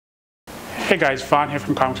Hey guys, Vaughn here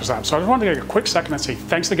from Comix Asylum. So I just wanted to take a quick second and say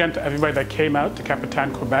thanks again to everybody that came out to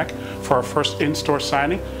Capitan, Quebec for our first in-store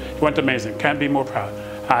signing. It went amazing, can't be more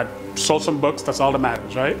proud. Sold some books, that's all that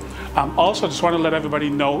matters, right? Also, just want to let everybody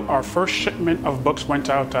know our first shipment of books went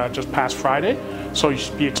out just past Friday, so you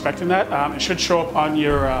should be expecting that. It should show up on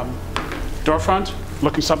your door front,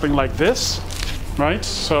 looking something like this, right?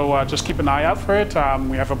 So just keep an eye out for it.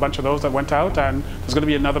 We have a bunch of those that went out, and there's going to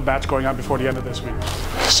be another batch going out before the end of this week.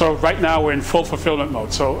 So right now we're in full fulfillment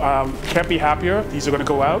mode, so can't be happier. These are going to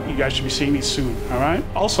go out. You guys should be seeing these soon, all right?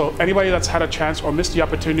 Also, anybody that's had a chance or missed the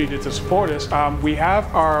opportunity to support us, we have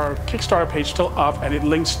our Kickstarter page still up, and it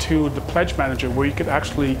links to the Pledge Manager where you can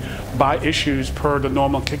actually buy issues per the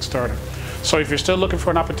normal Kickstarter. So if you're still looking for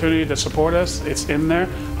an opportunity to support us, it's in there.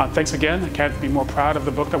 Thanks again. I can't be more proud of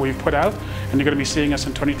the book that we've put out, and you're going to be seeing us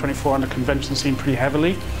in 2024 on the convention scene pretty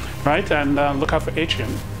heavily, right? And look out for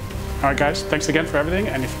Atrium. All right, guys, thanks again for everything,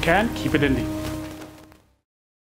 and if you can, keep it indie.